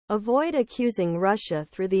Avoid accusing Russia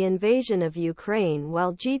through the invasion of Ukraine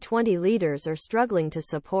while G20 leaders are struggling to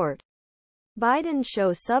support. Biden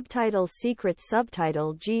show subtitle secret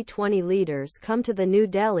subtitle G20 leaders come to the New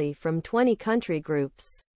Delhi from 20 country groups.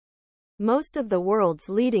 Most of the world's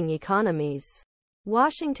leading economies.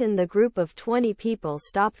 Washington. The group of 20 people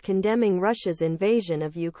stopped condemning Russia's invasion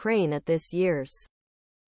of Ukraine at this year's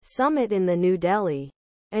summit in the New Delhi,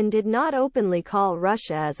 and did not openly call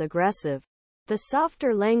Russia as aggressive. The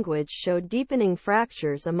softer language showed deepening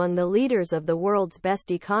fractures among the leaders of the world's best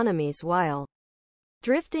economies while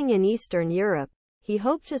drifting in Eastern Europe. He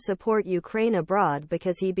hoped to support Ukraine abroad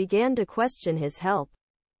because he began to question his help.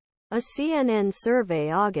 A CNN survey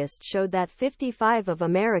August showed that 55% of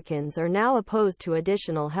Americans are now opposed to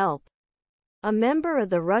additional help. A member of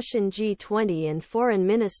the Russian G20 and Foreign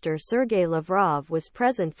Minister Sergei Lavrov was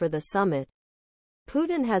present for the summit.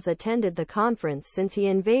 Putin has attended the conference since he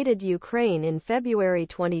invaded Ukraine in February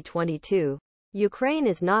 2022. Ukraine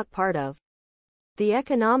is not part of the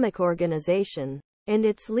Economic Organization, and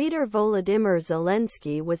its leader Volodymyr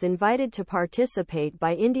Zelensky was invited to participate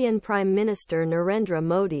by Indian Prime Minister Narendra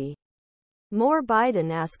Modi. More.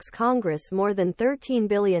 Biden asks Congress more than $13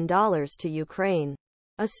 billion to Ukraine.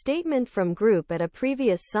 A statement from group at a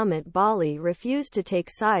previous summit. Bali refused to take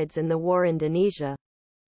sides in the war. Indonesia,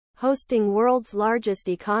 hosting world's largest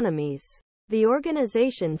economies. The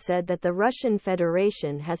organization said that the Russian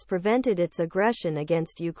Federation has prevented its aggression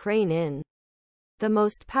against Ukraine in the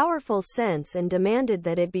most powerful sense and demanded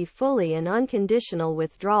that it be fully and unconditional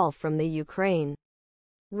withdrawal from the Ukraine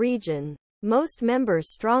region. Most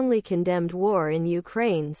members strongly condemned war in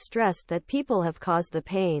Ukraine, stressed that people have caused the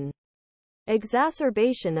pain.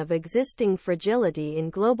 Exacerbation of existing fragility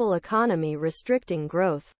in global economy, restricting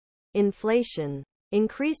growth, inflation,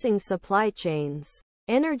 increasing supply chains,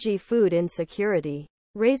 energy food insecurity,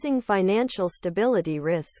 raising financial stability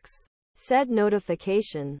risks, said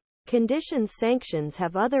notification. Conditions. Sanctions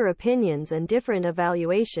have other opinions and different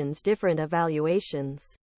evaluations.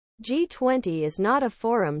 G20 is not a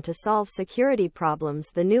forum to solve security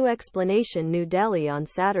problems. The new explanation. New Delhi on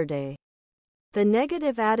Saturday. The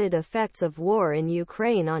negative added effects of war in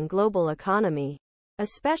Ukraine on global economy,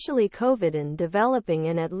 especially COVID in developing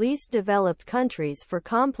and at least developed countries, for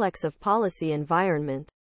complex of policy environment.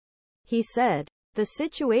 He said, the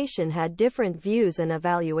situation had different views and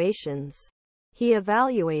evaluations. He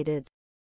evaluated